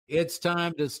It's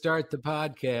time to start the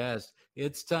podcast.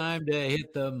 It's time to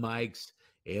hit the mics.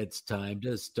 It's time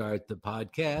to start the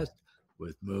podcast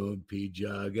with Moon,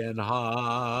 Pjugg, and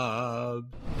Hobbs.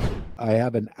 I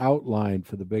have an outline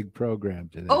for the big program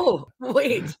today. Oh,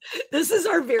 wait. This is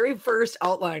our very first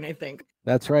outline, I think.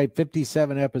 That's right.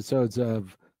 57 episodes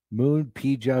of Moon,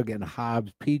 Pjugg, and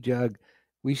Hobbs. Pjugg,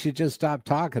 we should just stop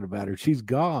talking about her. She's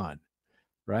gone,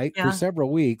 right? Yeah. For several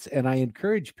weeks. And I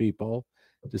encourage people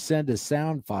to send us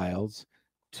sound files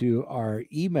to our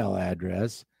email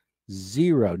address,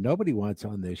 0. Nobody wants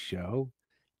on this show.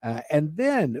 And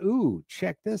then,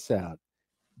 check this out.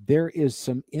 There is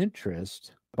some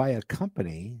interest by a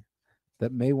company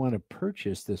that may want to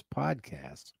purchase this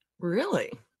podcast.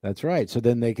 Really? That's right. So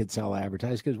then they could sell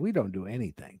advertise because we don't do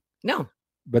anything. No.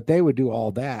 But they would do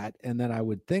all that. And then I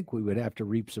would think we would have to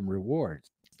reap some rewards.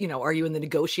 You know, are you in the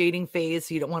negotiating phase?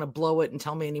 So you don't want to blow it and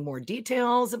tell me any more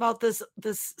details about this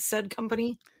said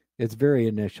company? It's very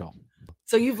initial.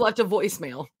 So you've left a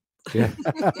voicemail. Yeah.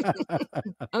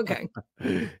 Okay.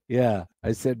 Yeah.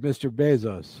 I said, Mr.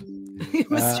 Bezos.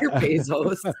 Mr.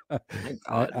 Bezos.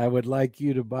 I would like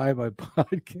you to buy my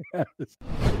podcast.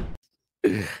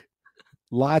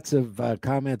 Lots of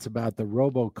comments about the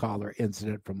robocaller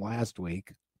incident from last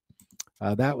week.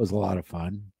 That was a lot of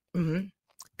fun. Mm-hmm.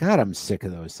 God, I'm sick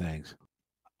of those things.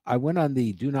 I went on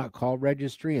the do not call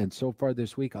registry, and so far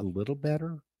this week, a little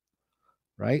better.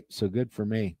 Right? So good for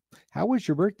me. How was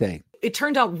your birthday? It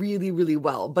turned out really, really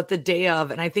well. But the day of,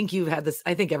 and I think you've had this,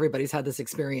 I think everybody's had this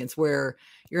experience where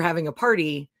you're having a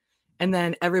party and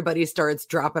then everybody starts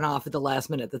dropping off at the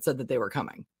last minute that said that they were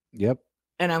coming. Yep.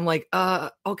 And I'm like,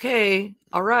 okay,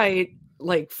 all right.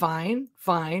 Like, fine.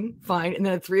 And then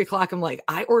at 3:00, I'm like,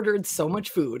 I ordered so much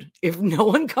food. If no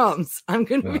one comes, I'm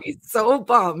going to be so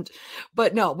bummed.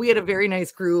 But no, we had a very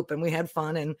nice group and we had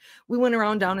fun. And we went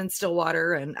around down in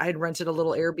Stillwater and I'd rented a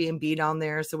little Airbnb down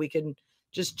there so we could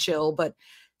just chill. But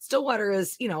Stillwater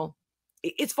is, you know,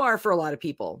 it's far for a lot of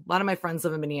people. A lot of my friends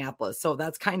live in Minneapolis. So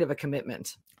that's kind of a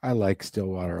commitment. I like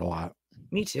Stillwater a lot.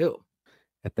 Me too.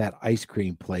 At that ice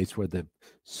cream place where the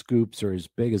scoops are as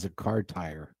big as a car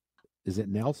tire. Is it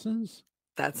Nelson's?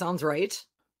 That sounds right.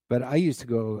 But I used to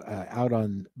go out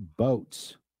on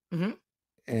boats,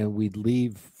 and we'd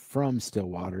leave from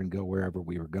Stillwater and go wherever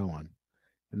we were going.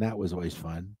 And that was always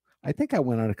fun. I think I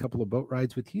went on a couple of boat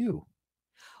rides with you.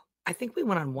 I think we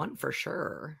went on one for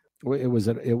sure. It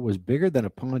was bigger than a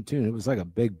pontoon. It was like a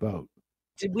big boat.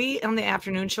 Did we on the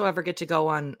afternoon show ever get to go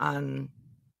on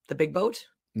the big boat?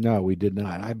 No, we did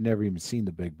not. I've never even seen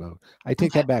the big boat. I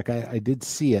take that back. I did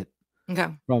see it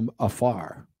from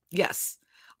afar. Yes.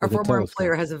 Our former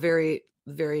employer has a very,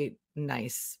 very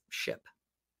nice ship.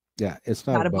 Yeah, it's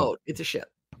not a boat. It's a ship.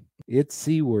 It's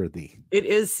seaworthy. It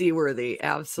is seaworthy.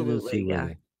 Absolutely.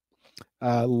 Seaworthy.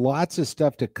 Yeah. Lots of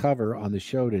stuff to cover on the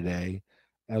show today.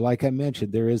 Like I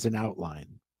mentioned, there is an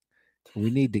outline. We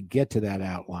need to get to that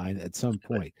outline at some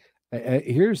point.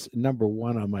 Here's number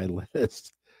 1 on my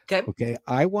list. Okay.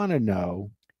 I want to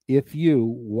know if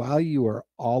you, while you are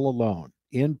all alone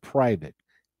in private,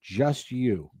 just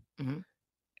you,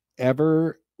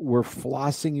 ever were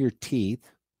flossing your teeth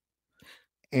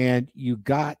and you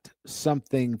got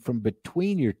something from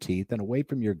between your teeth and away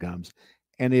from your gums,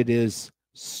 and it is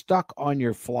stuck on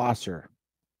your flosser.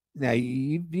 Now,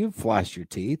 you floss your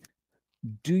teeth.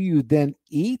 Do you then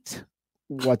eat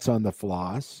what's on the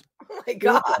floss? Oh, my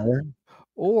God.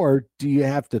 Or do you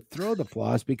have to throw the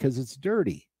floss because it's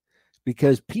dirty?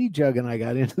 Because Pjugg and I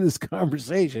got into this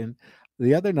conversation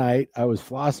the other night. I was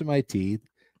flossing my teeth,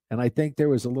 and I think there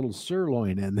was a little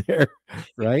sirloin in there,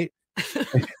 right?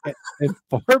 and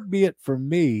far be it from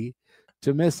me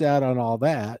to miss out on all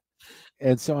that.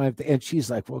 And so and she's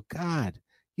like, well, God,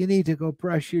 you need to go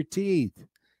brush your teeth.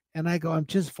 And I go, I'm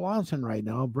just flossing right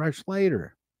now. I'll brush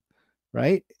later.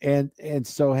 Right. And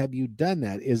so have you done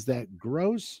that? Is that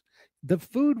gross? The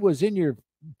food was in your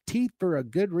teeth for a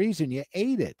good reason. You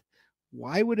ate it.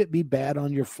 Why would it be bad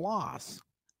on your floss?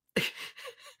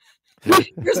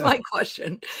 Here's my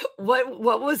question.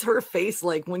 What was her face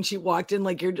like when she walked in?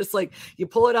 Like, you're just like, you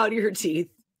pull it out of your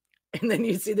teeth and then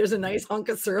you see there's a nice hunk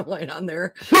of sirloin on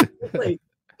there. Like,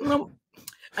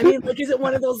 I mean, like, is it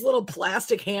one of those little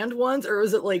plastic hand ones, or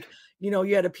is it like, you know,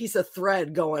 you had a piece of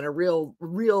thread going, a real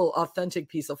authentic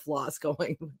piece of floss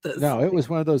going with this? No, it was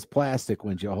one of those plastic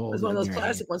ones you hold. It was one of those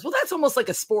plastic ones. Well, that's almost like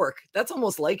a spork. That's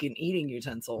almost like an eating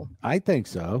utensil. I think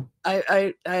so.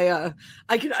 I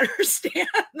can understand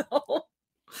though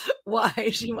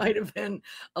why she might have been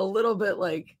a little bit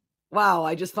like, wow,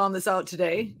 I just found this out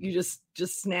today. You just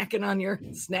snacking on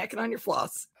your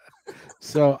floss.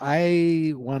 So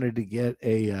I wanted to get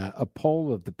a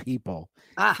poll of the people.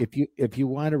 Ah, If you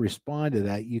want to respond to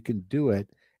that, you can do it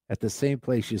at the same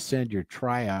place you send your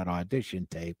tryout audition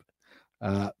tape,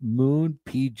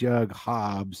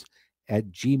 moonpjugghobbs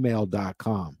at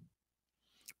gmail.com.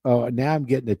 Oh, now I'm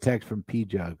getting a text from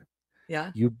Pjugg.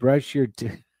 yeah. You brush your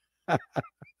teeth.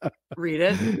 Read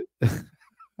it.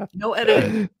 No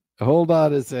editing. Hold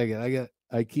on a second.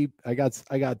 I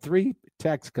got three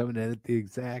texts coming in at the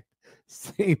exact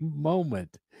same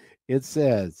moment. It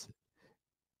says,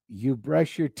 you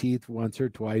brush your teeth once or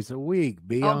twice a week.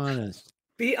 Be Oh, honest.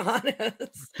 be honest.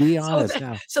 Be So honest that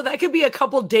now. so that could be a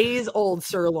couple days old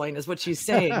sirloin is what she's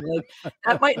saying. Like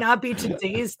that might not be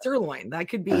today's sirloin. That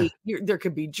could be there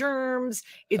could be germs.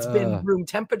 It's been uh, room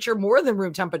temperature, more than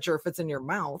room temperature if it's in your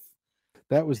mouth.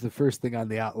 that was the first thing on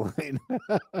the outline.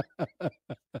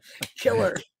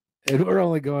 Killer. And we're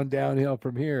only going downhill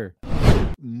from here.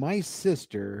 My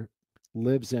sister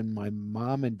lives in my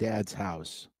mom and dad's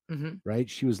house, Mm-hmm. right?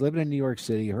 She was living in New York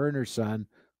City. Her and her son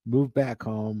moved back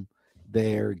home.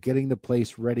 They're getting the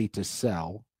place ready to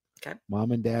sell. Okay.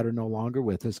 Mom and dad are no longer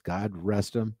with us. God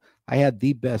rest them. I had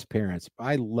the best parents.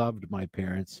 I loved my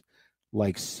parents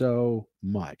like so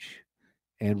much.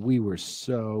 And we were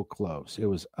so close. It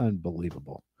was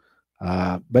unbelievable.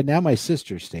 But now my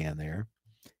sister's staying there.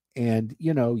 And,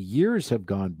 years have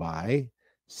gone by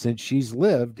since she's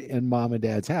lived in mom and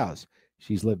dad's house.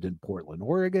 She's lived in Portland,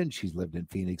 Oregon. She's lived in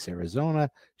Phoenix, Arizona.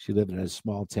 She lived in a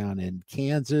small town in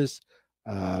Kansas.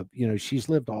 She's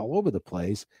lived all over the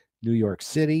place. New York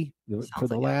City for Sounds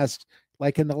the like it. last,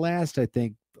 like in the last, I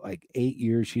think, like 8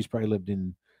 years, she's probably lived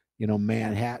in,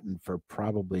 Manhattan for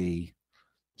probably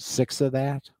six of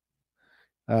that.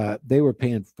 They were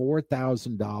paying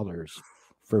 $4,000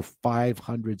 for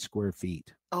 500 square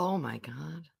feet. Oh my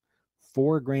God.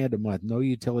 $4,000 a month, no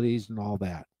utilities and all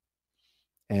that.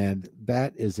 And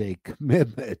that is a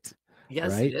commitment,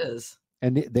 Yes, it right? is.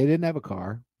 And they didn't have a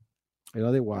car.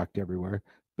 They walked everywhere,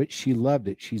 but she loved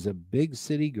it. She's a big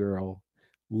city girl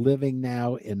living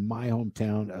now in my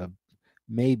hometown of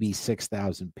maybe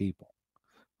 6,000 people.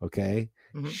 Okay.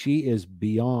 Mhm. She is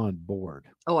beyond bored,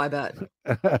 Oh, I bet.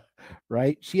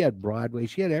 right? She had Broadway,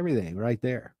 she had everything right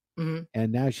there. Mhm.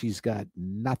 And now she's got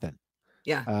nothing.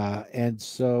 Yeah. And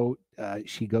so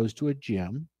she goes to a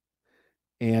gym.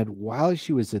 And while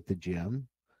she was at the gym,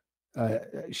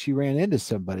 she ran into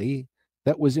somebody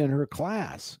that was in her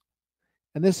class.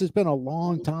 And this has been a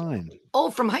long time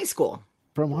Oh, from high school.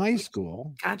 from high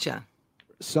school. Gotcha.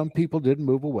 Some people didn't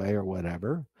move away or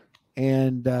whatever.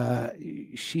 And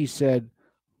she said,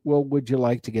 well, would you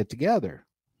like to get together?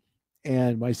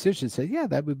 And my sister said, yeah,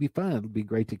 that would be fun. It'd be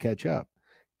great to catch up.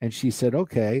 And she said,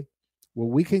 okay, well,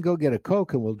 we can go get a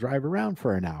Coke and we'll drive around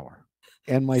for an hour.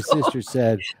 And my So, sister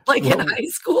said, like in well, high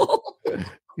school.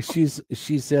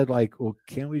 she said, like, well,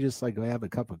 can't we just like go have a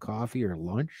cup of coffee or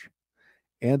lunch?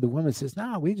 And the woman says,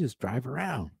 no, we just drive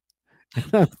around. And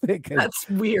I'm thinking, That's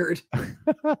weird.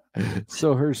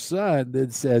 so her son then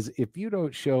says, if you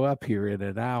don't show up here in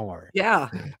an hour, Yeah.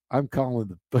 I'm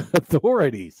calling the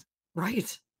authorities.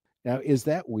 Right. Now, is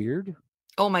that weird?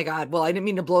 Oh my God. Well, I didn't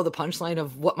mean to blow the punchline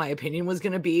of what my opinion was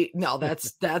going to be. No,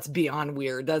 that's beyond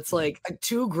weird. That's like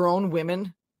two grown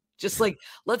women just like,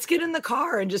 let's get in the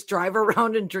car and just drive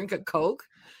around and drink a Coke.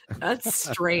 That's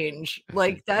strange.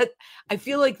 Like that, I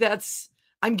feel like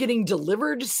I'm getting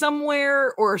delivered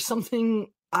somewhere or something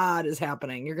odd is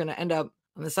happening. You're going to end up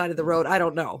on the side of the road. I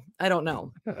don't know.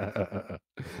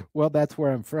 Well, that's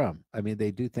where I'm from. I mean,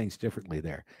 they do things differently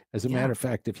there. As a Yeah. matter of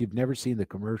fact, if you've never seen the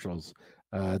commercials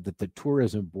that the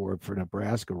tourism board for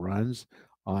Nebraska runs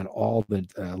on all the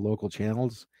local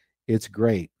channels, it's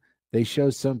great. They show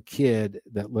some kid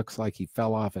that looks like he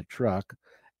fell off a truck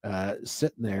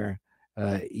sitting there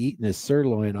eating his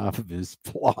sirloin off of his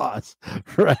claws,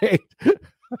 right?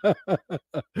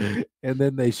 And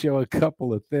then they show a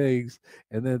couple of things,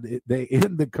 and then they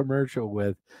end the commercial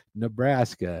with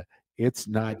Nebraska. It's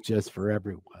not just for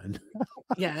everyone.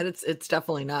 Yeah, it's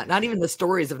definitely not. Not even the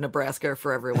stories of Nebraska are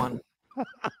for everyone.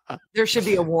 There should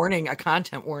be a warning, a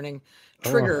content warning,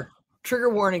 trigger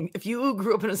warning. If you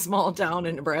grew up in a small town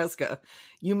in Nebraska,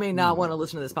 you may not want to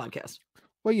listen to this podcast.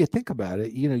 Well, you think about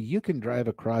it, you can drive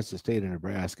across the state of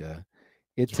Nebraska.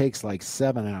 It takes like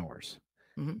 7 hours.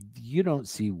 Mhm. You don't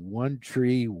see one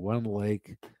tree, one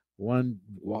lake,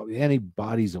 any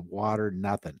bodies of water,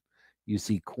 nothing. You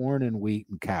see corn and wheat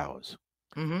and cows,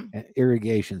 Mhm. and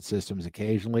irrigation systems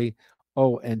occasionally.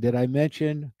 Oh, and did I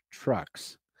mention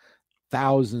trucks?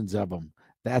 Thousands of them.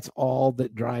 That's all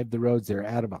that drive the roads there.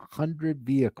 Out of 100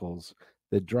 vehicles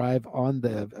that drive on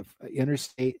the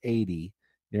Interstate 80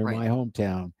 near Right. my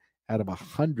hometown, out of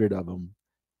 100 of them,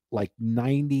 like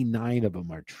 99 of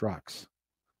them are trucks.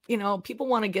 You know, people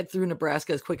want to get through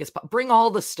Nebraska as quick as possible. Bring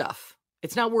all the stuff.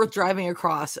 It's not worth driving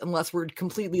across unless we're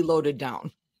completely loaded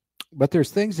down. But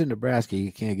there's things in Nebraska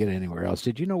you can't get anywhere else.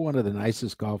 Did you know one of the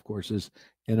nicest golf courses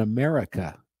in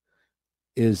America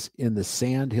is in the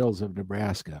sand hills of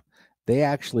Nebraska? They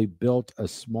actually built a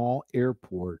small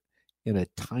airport in a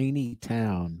tiny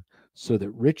town so that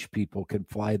rich people can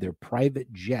fly their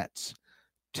private jets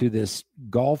to this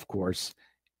golf course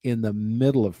in the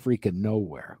middle of freaking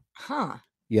nowhere. Huh.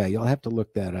 Yeah, you'll have to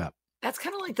look that up. That's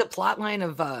kind of like the plot line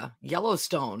of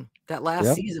Yellowstone that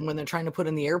last season when they're trying to put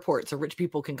in the airport so rich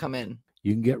people can come in.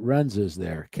 You can get Runzas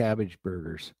there, cabbage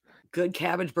burgers. Good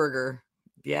cabbage burger.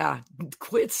 Yeah.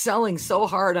 Quit selling so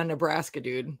hard on Nebraska,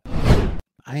 dude.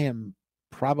 I am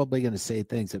probably going to say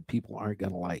things that people aren't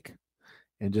going to like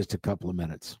in just a couple of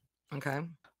minutes.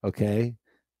 Okay.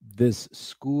 This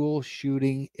school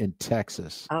shooting in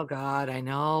Texas. Oh, God, I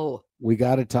know. We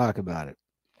got to talk about it.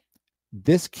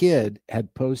 This kid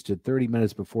had posted 30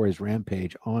 minutes before his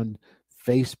rampage on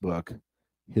Facebook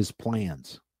his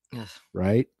plans,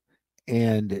 right?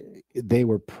 And they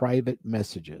were private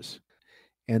messages.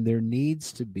 And there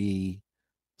needs to be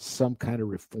some kind of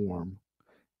reform.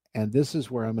 And this is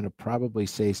where I'm going to probably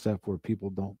say stuff where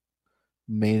people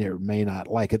may or may not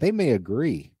like it. They may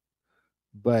agree.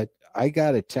 But I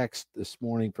got a text this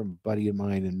morning from a buddy of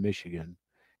mine in Michigan,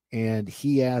 and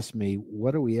he asked me,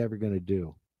 what are we ever going to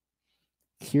do?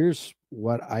 Here's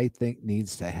what I think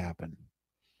needs to happen.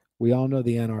 We all know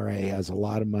the NRA has a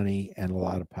lot of money and a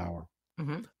lot of power.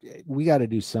 We got to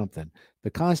do something. The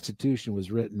Constitution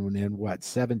was written in what,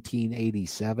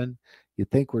 1787? You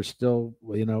think we're still,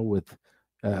 with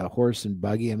horse and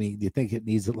buggy? I mean, do you think it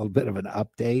needs a little bit of an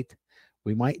update?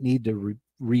 We might need to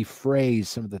rephrase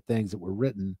some of the things that were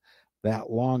written that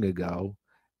long ago.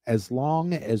 As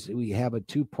long as we have a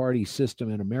two-party system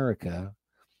in America,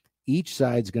 each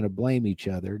side's going to blame each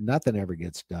other. Nothing ever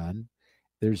gets done.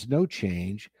 There's no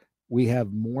change. We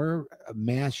have more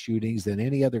mass shootings than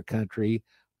any other country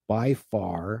by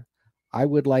far. I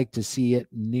would like to see it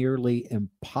nearly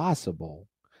impossible,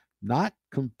 not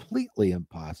completely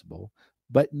impossible,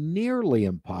 but nearly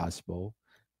impossible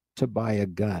to buy a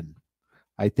gun.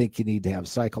 I think you need to have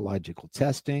psychological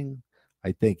testing.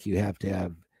 I think you have to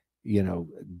have,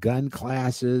 gun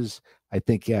classes. I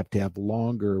think you have to have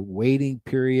longer waiting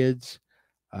periods.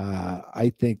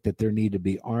 I think that there need to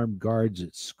be armed guards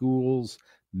at schools,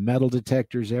 metal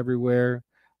detectors everywhere,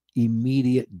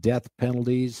 immediate death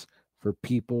penalties for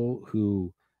people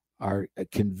who are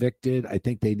convicted. I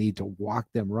think they need to walk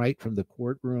them right from the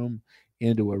courtroom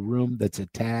into a room that's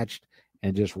attached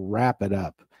and just wrap it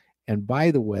up. And by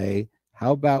the way,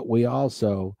 how about we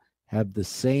also have the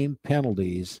same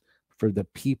penalties for the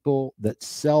people that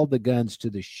sell the guns to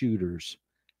the shooters?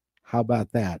 How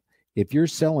about that? If you're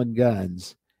selling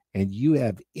guns and you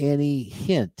have any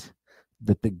hint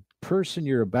that the person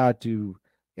you're about to,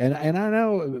 and I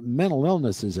know mental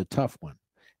illness is a tough one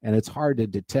and it's hard to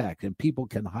detect and people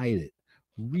can hide it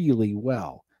really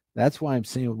well. That's why I'm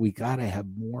saying we got to have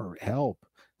more help.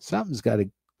 Something's got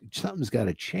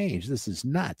to change. This is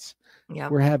nuts.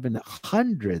 We're having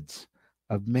hundreds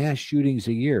of mass shootings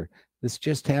a year. This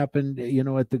just happened,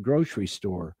 at the grocery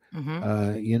store,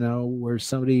 where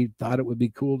somebody thought it would be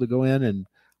cool to go in and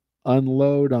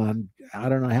unload on, I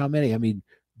don't know how many. I mean,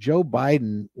 Joe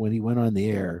Biden, when he went on the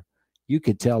air, you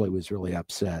could tell he was really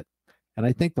upset. And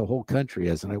I think the whole country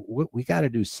is. And we got to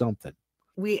do something.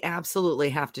 We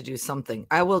absolutely have to do something.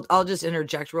 I'll just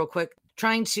interject real quick.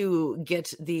 Trying to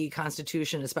get the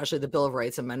Constitution, especially the Bill of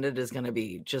Rights, amended is going to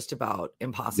be just about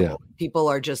impossible. Yeah. People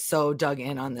are just so dug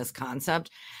in on this concept.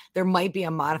 There might be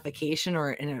a modification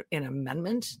or an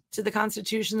amendment to the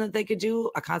Constitution that they could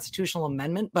do, a constitutional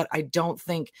amendment, but I don't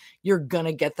think you're going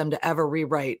to get them to ever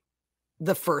rewrite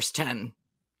the first 10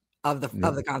 of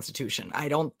the Constitution. I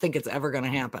don't think it's ever going to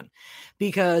happen,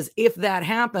 because if that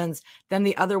happens, then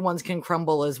the other ones can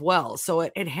crumble as well. So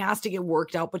it has to get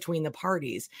worked out between the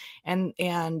parties, and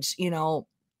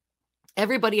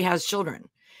everybody has children,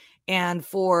 and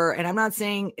I'm not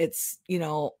saying it's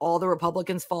all the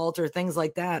Republicans' fault or things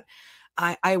like that.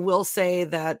 I will say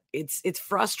that it's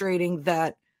frustrating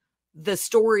that the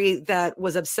story that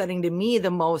was upsetting to me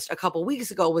the most a couple weeks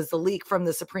ago was the leak from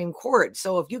the Supreme Court.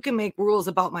 So if you can make rules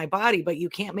about my body, but you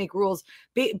can't make rules,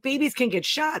 babies can get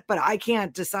shot, but I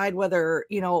can't decide whether,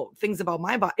 things about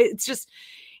my body. It's just,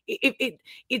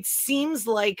 it seems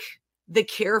like the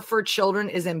care for children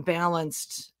is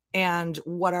imbalanced and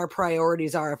what our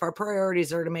priorities are. If our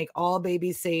priorities are to make all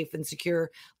babies safe and secure,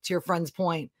 to your friend's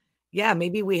point, yeah,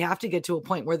 maybe we have to get to a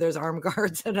point where there's armed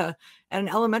guards at an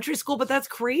elementary school, but that's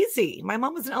crazy. My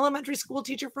mom was an elementary school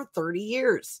teacher for 30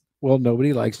 years. Well,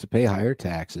 nobody likes to pay higher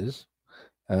taxes.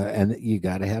 And you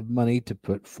got to have money to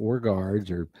put 4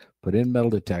 guards or put in metal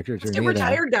detectors Just or get any of that.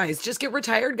 retired guys. Just get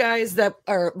retired guys that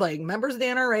are like members of the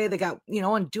NRA. They got,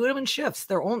 and do them in shifts.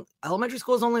 Their own elementary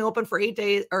school is only open for 8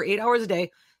 days or 8 hours a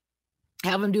day.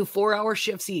 Have them do 4-hour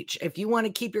shifts each. If you want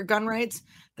to keep your gun rights,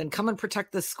 then come and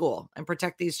protect this school and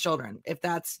protect these children. If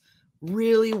that's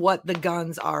really what the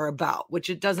guns are about, which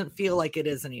it doesn't feel like it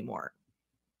is anymore.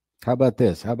 How about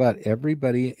this? How about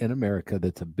everybody in America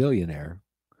that's a billionaire?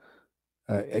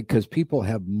 Because people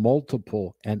have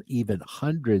multiple and even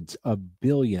hundreds of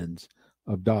billions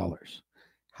of dollars.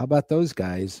 How about those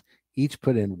guys each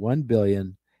put in 1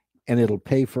 billion and it'll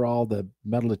pay for all the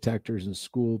metal detectors and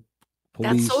school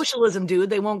police? That's socialism, dude.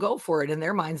 They won't go for it. In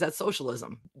their minds, that's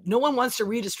socialism. No one wants to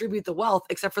redistribute the wealth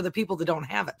except for the people that don't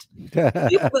have it. The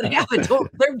people that have it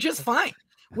they're just fine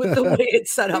with the way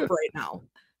it's set up right now.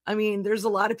 I mean, there's a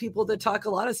lot of people that talk a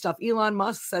lot of stuff. Elon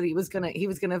Musk said he was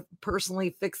gonna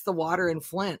personally fix the water in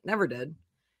Flint. Never did.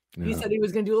 Yeah. He said he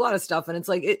was gonna do a lot of stuff, and it's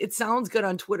like it sounds good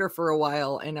on Twitter for a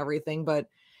while and everything, but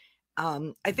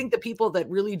I think the people that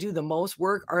really do the most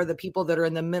work are the people that are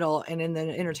in the middle and in the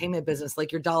entertainment business,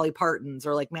 like your Dolly Partons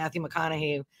or like Matthew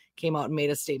McConaughey came out and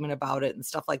made a statement about it and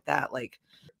stuff like that.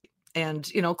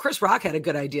 And Chris Rock had a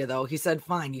good idea though. He said,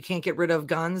 "Fine, you can't get rid of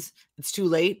guns. It's too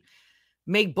late.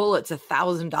 Make bullets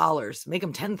 $1,000, make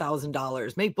them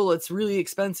 $10,000, make bullets really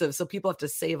expensive. So people have to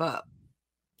save up."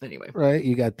 Anyway. Right.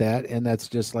 You got that. And that's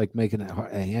just like making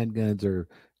handguns or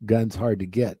guns hard to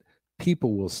get.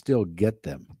 People will still get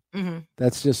them. Mm-hmm.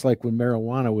 That's just like when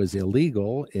marijuana was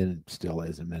illegal, and it still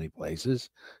is in many places.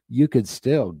 You could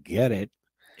still get it.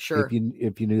 Sure.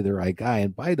 If you knew the right guy.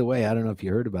 And by the way, I don't know if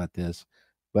you heard about this,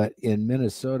 but in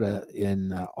Minnesota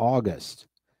in August,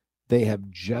 they have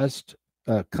just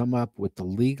come up with the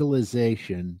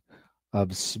legalization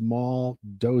of small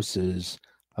doses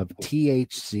of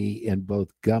THC in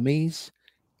both gummies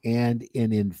and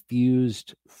in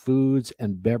infused foods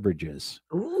and beverages.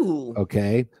 Ooh.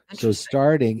 Okay. So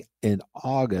starting in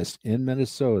August in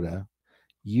Minnesota,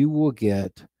 you will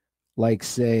get, like,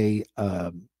 say,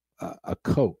 a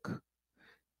Coke.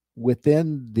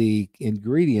 Within the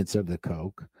ingredients of the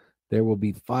Coke, there will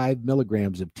be 5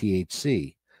 milligrams of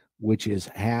THC, which is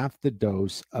half the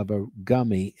dose of a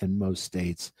gummy in most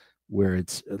states where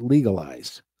it's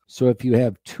legalized. So if you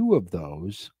have 2 of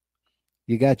those,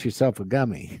 you got yourself a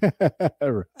gummy,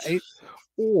 right?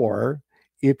 Or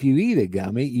if you eat a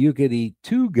gummy, you could eat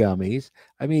 2 gummies.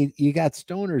 I mean, you got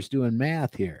stoners doing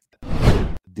math here.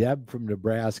 Deb from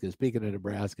Nebraska, speaking of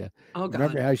Nebraska,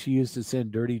 remember how she used to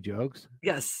send dirty jokes?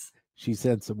 Yes. She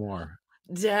sent some more.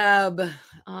 Deb. This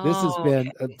has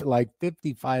been like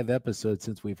 55 episodes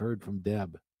since we've heard from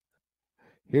Deb.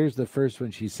 Here's the first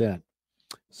one she sent.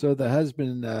 So the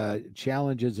husband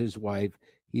challenges his wife.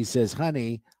 He says,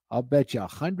 "Honey, I'll bet you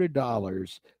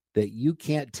 $100 that you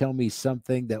can't tell me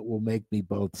something that will make me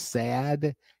both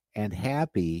sad and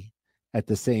happy at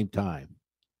the same time."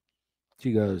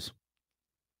 She goes,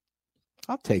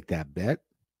 "I'll take that bet.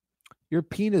 Your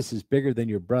penis is bigger than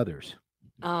your brother's."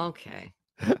 Okay.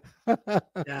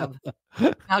 Deb.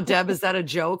 Now, Deb, is that a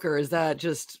joke or is that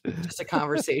just a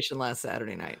conversation last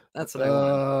Saturday night? That's what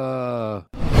I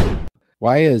want.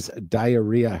 Why is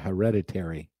diarrhea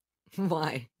hereditary?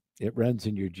 Why? It runs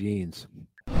in your genes.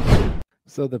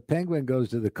 So the penguin goes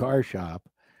to the car shop.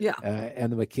 Yeah.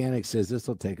 And the mechanic says this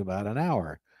will take about an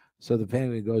hour. So the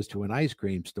penguin goes to an ice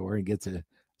cream store and gets a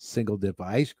single dip of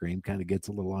ice cream, kind of gets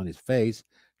a little on his face,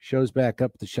 shows back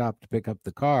up the shop to pick up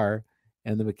the car.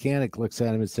 And the mechanic looks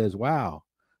at him and says, "Wow,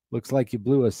 looks like you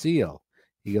blew a seal."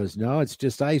 He goes, "No, it's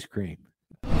just ice cream."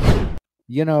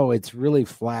 It's really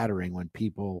flattering when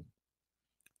people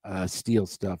steal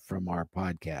stuff from our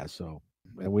podcast. So,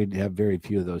 and we have very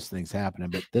few of those things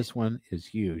happening, but this one is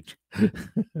huge.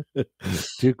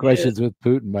 2 questions with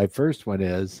Putin. My first one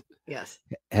is, yes,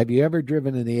 have you ever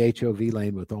driven in the HOV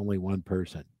lane with only one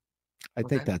person? I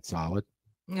think that's solid.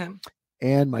 Yeah.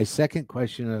 And my second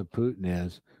question of Putin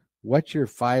is, what's your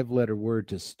 5-letter word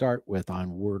to start with on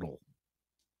Wordle?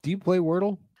 Do you play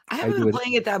Wordle? I haven't been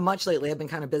playing it that much lately. I've been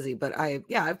kind of busy, but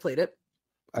I've played it.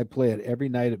 I play it every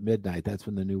night at midnight. That's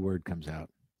when the new word comes out.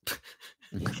 I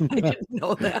didn't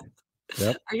know that.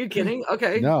 Yep. Are you kidding?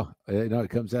 Okay. No, it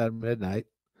comes out at midnight.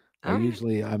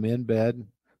 I'm in bed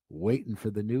waiting for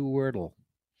the new Wordle.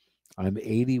 I'm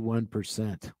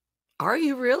 81%. Are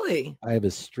you really? I have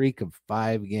a streak of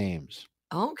 5 games.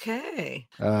 Okay.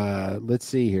 Let's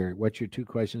see here. What's your 2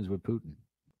 questions with Putin?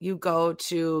 You go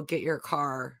to get your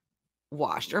car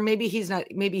washed, or maybe he's not,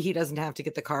 maybe he doesn't have to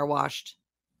get the car washed,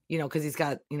 because he's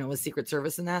got, his Secret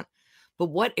Service and that. But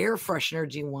what air freshener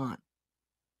do you want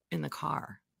in the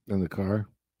car? In the car?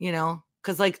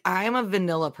 Because like I'm a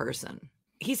vanilla person.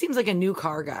 He seems like a new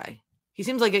car guy. He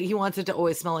seems like he wants it to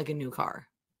always smell like a new car.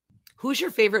 Who's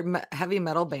your favorite heavy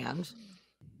metal band?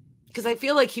 Because I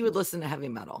feel like he would listen to heavy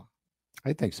metal.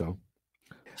 I think so.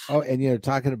 Oh, and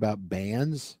talking about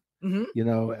bands, in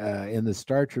the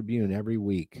Star Tribune every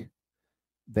week,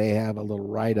 they have a little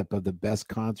write-up of the best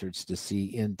concerts to see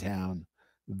in town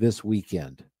this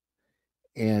weekend.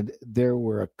 And there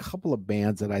were a couple of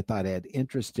bands that I thought had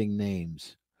interesting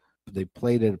names. They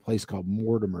played at a place called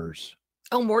Mortimer's.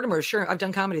 Oh, Mortimer's, sure. I've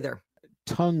done comedy there.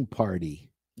 Tongue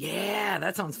Party. Yeah,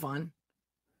 that sounds fun.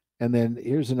 And then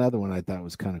here's another one I thought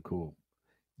was kind of cool.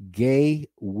 Gay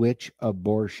Witch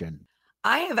Abortion.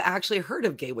 I have actually heard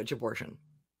of Gay Witch Abortion.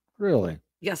 Really?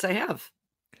 Yes, I have.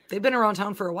 They've been around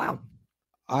town for a while.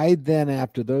 I then,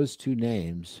 after those two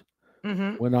names,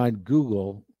 went on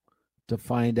Google to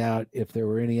find out if there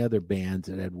were any other bands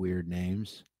that had weird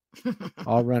names.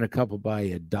 I'll run a couple by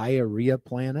you. Diarrhea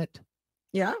Planet.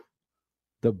 Yeah.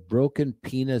 The Broken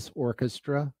Penis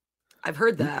Orchestra. I've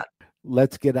heard that.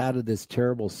 Let's Get Out of This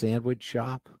Terrible Sandwich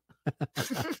Shop.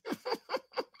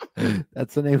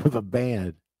 That's the name of a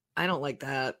band. I don't like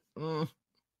that.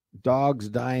 Dogs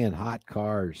Die in Hot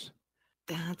Cars.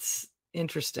 That's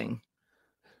interesting.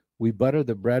 We Butter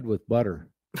the Bread with Butter.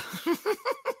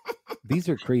 These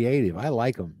are creative. I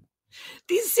like them.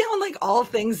 These sound like all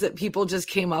things that people just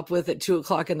came up with at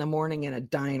 2:00 in the morning in a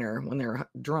diner when they're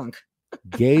drunk.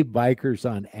 Gay Bikers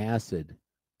on Acid.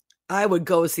 I would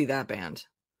go see that band.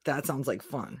 That sounds like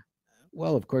fun.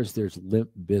 Well, of course, there's Limp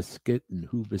Bizkit and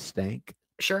Hoobastank.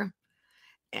 Sure.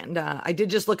 And I did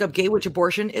just look up Gay Witch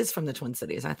Abortion is from the Twin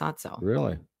Cities. I thought so.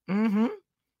 Really? Mm-hmm.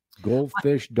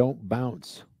 Goldfish Don't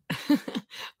Bounce.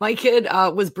 My kid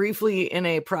was briefly in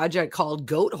a project called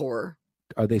Goat Whore.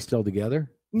 Are they still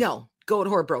together? No, Goat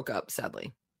Whore broke up,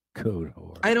 sadly. Goat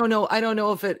Whore. I don't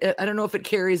know if it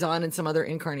carries on in some other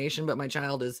incarnation, but my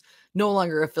child is no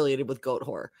longer affiliated with Goat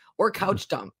Whore or Couch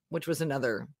Dump, which was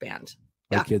another band.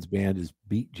 My kid's band is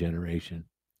Beat Generation,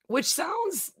 which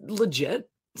sounds legit.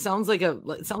 Sounds like a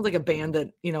band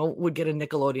that would get a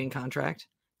Nickelodeon contract.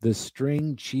 The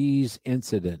String Cheese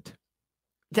Incident.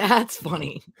 That's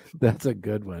funny. That's a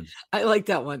good one. I like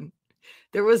that one.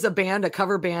 There was a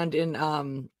cover band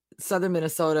in southern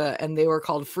Minnesota, and they were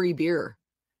called Free Beer.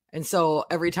 And so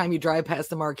every time you drive past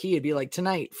the marquee, it'd be like,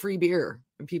 tonight, free beer.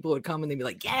 And people would come and they'd be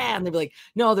like, yeah. And they'd be like,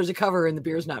 no, there's a cover and the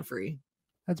beer's not free.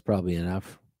 That's probably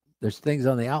enough. There's things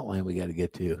on the outline we got to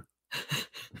get to.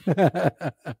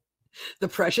 The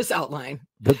precious outline.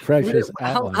 The precious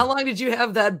outline. How long did you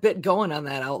have that bit going on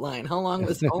that outline? How long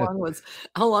was you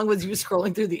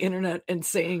scrolling through the internet and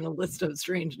saying a list of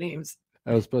strange names?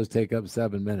 I was supposed to take up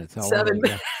 7 minutes. How 7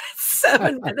 minutes.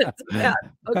 7 minutes. Yeah.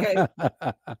 Okay.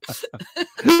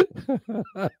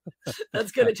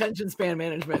 That's good attention span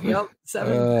management. Yep.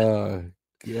 7 minutes.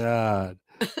 Oh, God.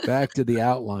 Back to the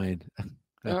outline.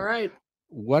 All right.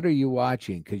 What are you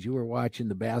watching? Because you were watching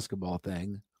the basketball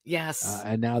thing. Yes.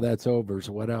 And now that's over.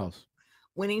 So what else?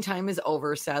 Winning time is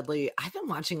over, sadly. I've been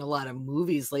watching a lot of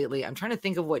movies lately. I'm trying to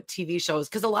think of what TV shows,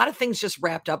 because a lot of things just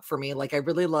wrapped up for me. Like I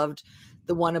really loved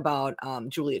the one about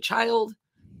Julia Child.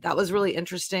 That was really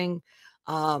interesting.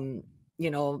 The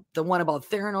one about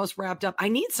Theranos wrapped up. I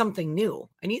need something new.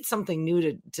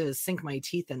 To sink my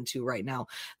teeth into right now.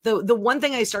 The one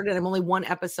thing I started, I'm only one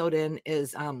episode in,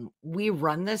 is We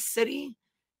Run This City.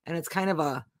 And it's kind of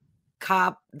a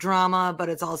cop drama, but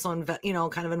it's also,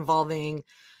 kind of involving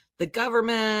the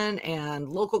government and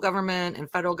local government and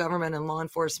federal government and law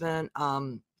enforcement.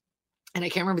 And I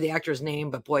can't remember the actor's name,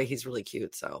 but boy, he's really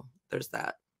cute. So there's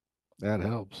that. That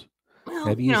helps. Well,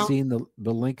 have you seen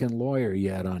the Lincoln Lawyer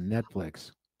yet on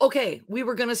Netflix? Okay. We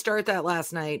were going to start that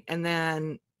last night, and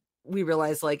then we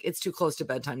realized it's too close to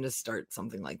bedtime to start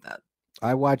something like that.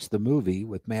 I watched the movie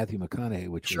with Matthew McConaughey,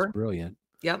 which was brilliant.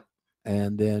 Yep.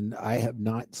 And then I have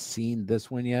not seen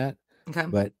this one yet. Okay.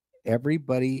 But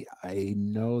everybody I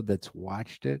know that's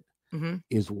watched it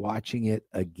is watching it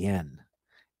again.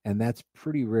 And that's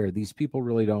pretty rare. These people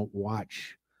really don't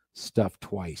watch stuff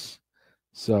twice.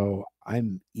 So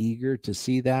I'm eager to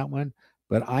see that one.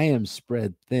 But I am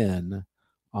spread thin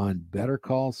on Better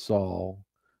Call Saul,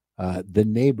 The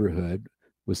Neighborhood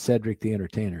with Cedric the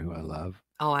Entertainer, who I love.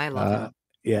 Oh, I love him.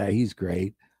 Yeah, he's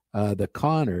great. The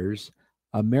Connors.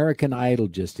 American Idol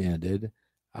just ended.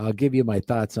 I'll give you my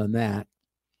thoughts on that.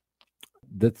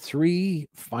 The 3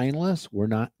 finalists were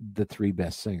not the 3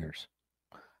 best singers.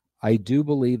 I do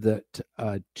believe that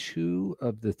 2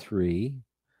 of the 3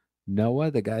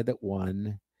 Noah, the guy that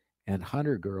won, and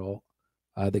Hunter Girl,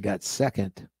 that got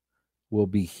second, will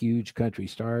be huge country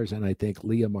stars. And I think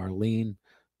Leah Marlene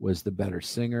was the better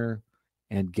singer.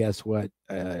 And guess what?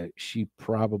 She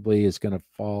probably is going to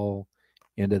fall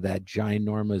into that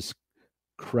ginormous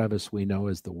crevice we know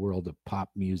as the world of pop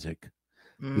music,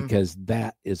 because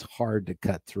that is hard to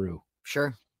cut through.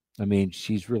 Sure. I mean,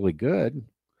 she's really good.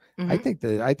 I think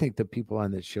the people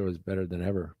on this show is better than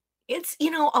ever. It's,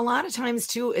 a lot of times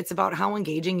too, it's about how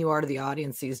engaging you are to the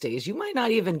audience these days. You might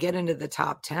not even get into the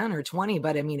top 10 or 20,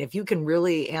 but I mean, if you can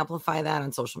really amplify that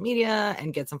on social media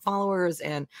and get some followers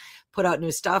and put out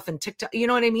new stuff and TikTok, you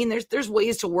know what I mean? There's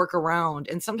ways to work around.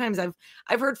 And sometimes I've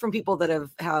heard from people that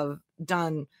have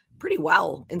done pretty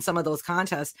well in some of those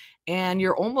contests, and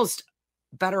you're almost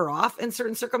better off in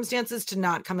certain circumstances to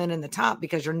not come in the top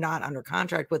because you're not under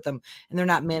contract with them and they're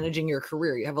not managing your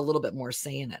career. You have a little bit more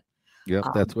say in it. Yep,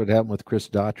 that's what happened with Chris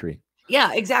Daughtry.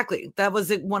 Yeah, exactly. That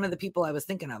was one of the people I was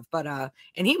thinking of. But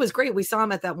and he was great. We saw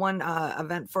him at that one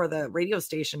event for the radio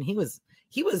station. He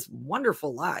was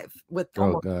wonderful live with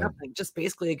almost nothing, just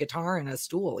basically a guitar and a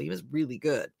stool. He was really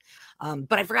good.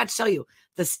 But I forgot to tell you,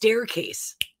 The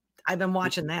Staircase. I've been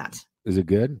watching that. Is it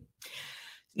good?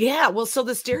 Yeah, well, so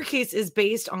The Staircase is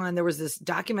based on, there was this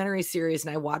documentary series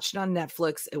and I watched it on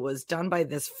Netflix. It was done by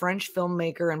this French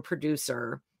filmmaker and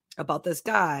producer about this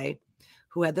guy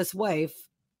who had this wife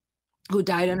who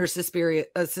died under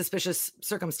suspicious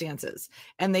circumstances.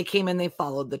 And they came and they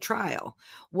followed the trial.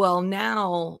 Well,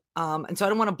 now, and so I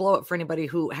don't want to blow it for anybody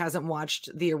who hasn't watched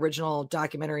the original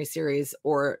documentary series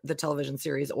or the television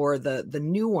series or the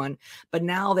new one, but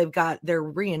now they're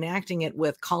reenacting it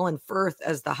with Colin Firth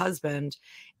as the husband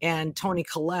and Toni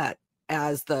Collette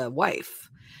as the wife.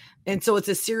 And so it's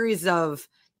a series of,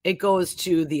 it goes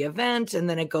to the event and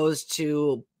then it goes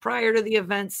to prior to the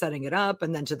event, setting it up,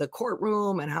 and then to the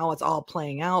courtroom and how it's all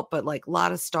playing out. But like a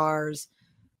lot of stars.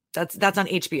 That's on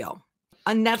HBO.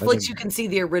 On Netflix, you can see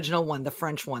the original one, the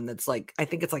French one. That's like, I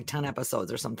think it's like 10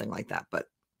 episodes or something like that. But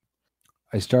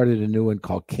I started a new one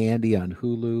called Candy on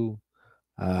Hulu.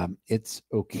 It's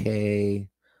okay.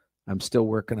 I'm still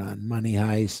working on Money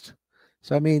Heist.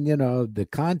 So, I mean, the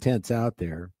content's out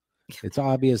there. It's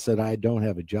obvious that I don't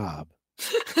have a job.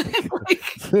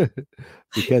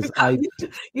 Because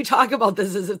you talk about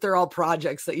this as if they're all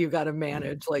projects that you got to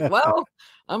manage. Like, well,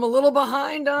 I'm a little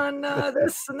behind on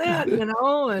this and that, and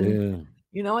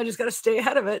I just got to stay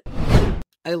ahead of it.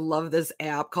 I love this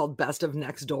app called Best of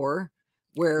Next Door,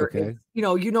 where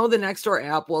the Next Door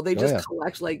app. Well, they just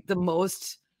collect like the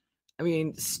most,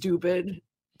 stupid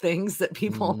things that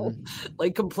people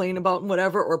like complain about and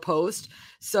whatever, or post.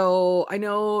 So I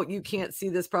know you can't see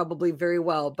this probably very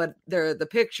well, but the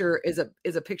picture is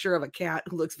a picture of a cat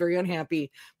who looks very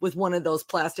unhappy with one of those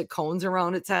plastic cones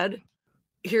around its head.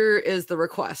 Here is the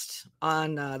request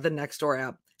on the Nextdoor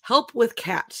app: help with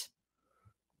cat.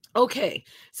 Okay,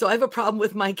 so I have a problem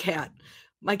with my cat.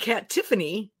 My cat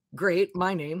Tiffany, great,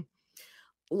 my name,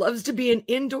 loves to be an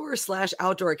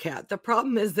indoor/outdoor cat. The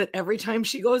problem is that every time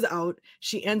she goes out,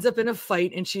 she ends up in a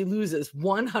fight and she loses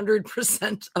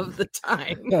 100% of the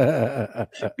time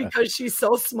because she's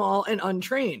so small and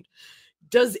untrained.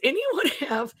 Does anyone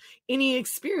have any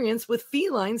experience with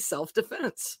feline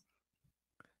self-defense?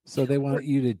 So they want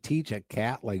you to teach a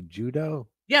cat like judo?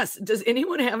 Yes. Does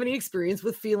anyone have any experience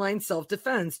with feline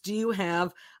self-defense? Do you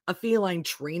have a feline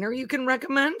trainer you can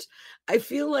recommend? I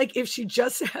feel like if she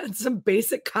just had some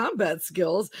basic combat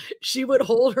skills, she would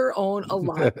hold her own a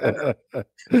lot better.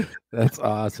 That's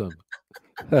awesome.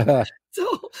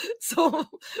 So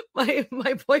my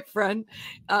boyfriend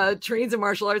trains in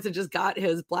martial arts and just got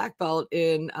his black belt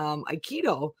in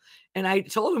Aikido. And I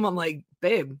told him, I'm like,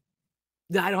 babe,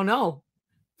 I don't know.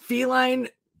 Feline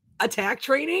attack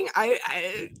training,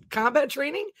 combat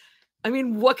training.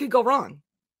 What could go wrong?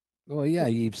 Well, yeah,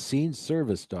 you've seen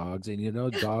service dogs,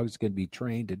 and dogs can be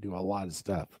trained to do a lot of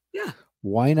stuff. Yeah.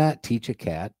 Why not teach a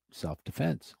cat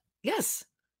self-defense? Yes.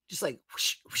 Just like,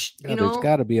 whoosh, whoosh, there's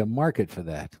got to be a market for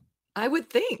that. I would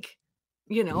think,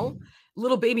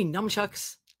 little baby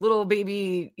nunchucks, little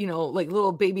baby, like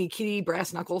little baby kitty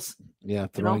brass knuckles. Yeah,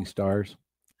 throwing stars.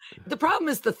 The problem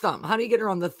is the thumb. How do you get her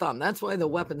on the thumb? That's why the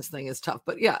weapons thing is tough.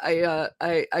 But yeah,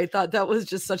 I thought that was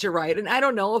just such a riot. And I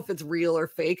don't know if it's real or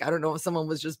fake. I don't know if someone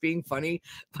was just being funny,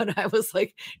 but I was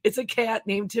like, it's a cat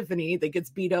named Tiffany that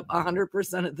gets beat up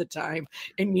 100% of the time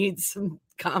and needs some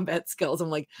combat skills.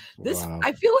 I'm like, this, wow.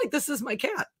 I feel like this is my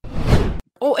cat.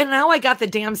 Oh, and now I got the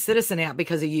damn Citizen app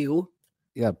because of you.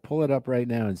 Yeah, pull it up right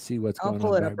now and see what's going on. I'll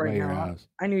pull it up right now. Your house.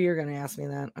 I knew you were going to ask me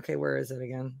that. Okay, where is it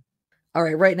again? All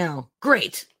right, right now.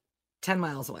 Great. 10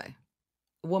 miles away.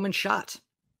 A woman shot.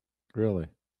 Really?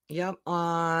 Yep,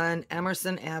 on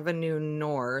Emerson Avenue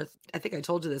North. I think I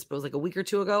told you this, but it was like a week or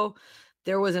two ago.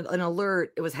 There was an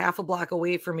alert. It was half a block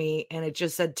away from me, and it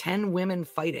just said 10 women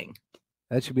fighting.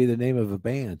 That should be the name of a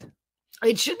band.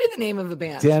 It should be the name of a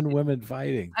band. 10 women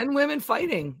fighting. 10 women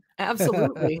fighting.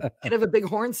 Absolutely. Could have a big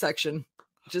horn section.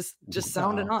 Just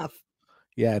sounding off.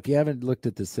 Yeah, if you haven't looked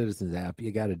at the Citizens app,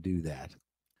 you got to do that.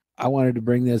 I wanted to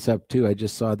bring this up too. I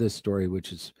just saw this story,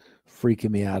 which is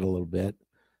freaking me out a little bit.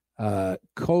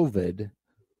 COVID,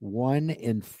 1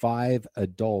 in 5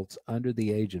 adults under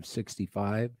the age of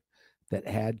 65 that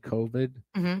had COVID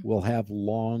will have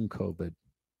long COVID.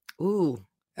 Ooh.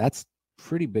 That's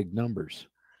pretty big numbers.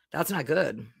 That's not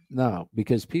good. No,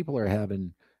 because people are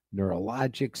having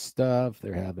neurologic stuff,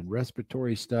 they're having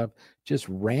respiratory stuff, just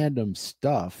random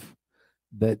stuff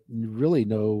that really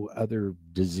no other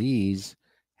disease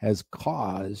has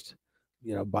caused,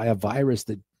 by a virus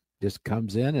that just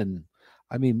comes in. And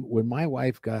I mean, when my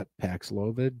wife got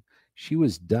Paxlovid, she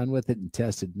was done with it and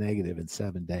tested negative in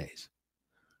 7 days.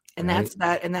 And that's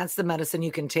the medicine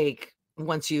you can take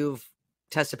once you've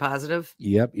tested positive?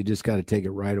 Yep, you just got to take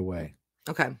it right away.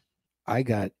 Okay. I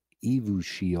got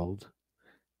EvuShield,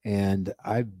 and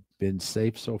I've been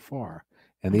safe so far.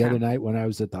 And the other night when I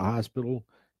was at the hospital,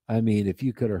 I mean, if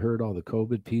you could have heard all the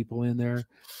COVID people in there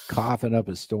coughing up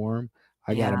a storm,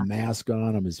 I got a mask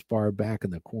on. I'm as far back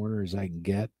in the corner as I can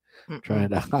get, trying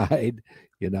to hide.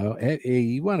 Hey,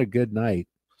 you want a good night,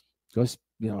 go,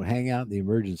 hang out in the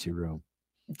emergency room.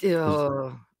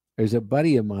 There's a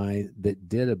buddy of mine that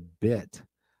did a bit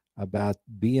about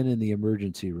being in the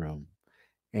emergency room.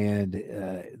 And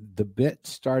the bit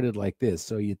started like this.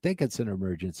 So you think it's an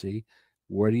emergency.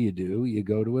 What do? You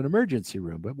go to an emergency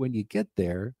room. But when you get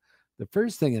there, the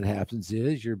first thing that happens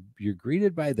is you're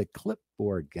greeted by the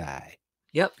clipboard guy.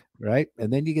 Yep. Right.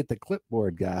 And then you get the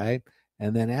clipboard guy.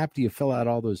 And then after you fill out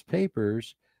all those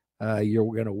papers,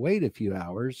 you're going to wait a few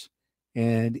hours.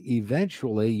 And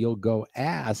eventually you'll go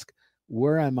ask,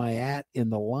 where am I at in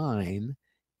the line?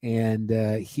 And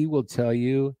he will tell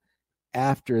you,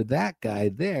 after that guy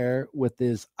there with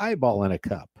his eyeball in a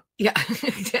cup. Yeah,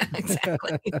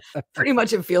 exactly. Pretty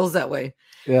much it feels that way.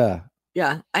 Yeah.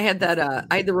 Yeah. I had that.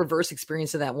 I had the reverse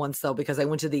experience of that once, though, because I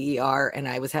went to the ER and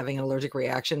I was having an allergic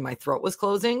reaction. My throat was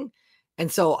closing.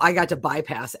 And so I got to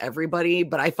bypass everybody,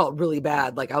 but I felt really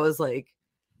bad. Like I was like,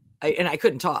 and I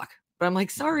couldn't talk, but I'm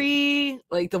like, sorry.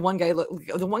 Like the one guy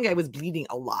was bleeding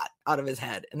a lot out of his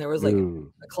head. And there was like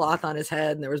a cloth on his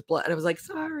head and there was blood. And I was like,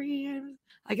 sorry.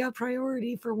 I got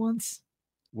priority for once.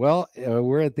 Well,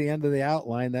 we're at the end of the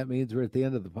outline. That means we're at the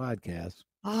end of the podcast.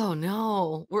 Oh,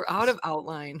 no. We're out of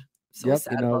outline. So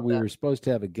sad about we were supposed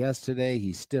to have a guest today.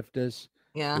 He stiffed us.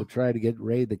 Yeah. We'll try to get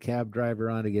Ray, the cab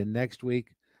driver, on again next week.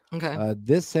 Okay.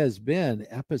 This has been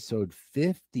episode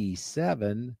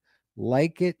 57.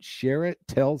 Like it, share it,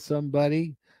 tell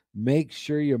somebody. Make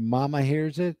sure your mama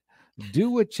hears it.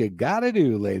 Do what you got to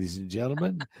do, ladies and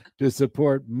gentlemen, to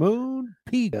support Moon,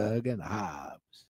 Pjugg, and Hobbs.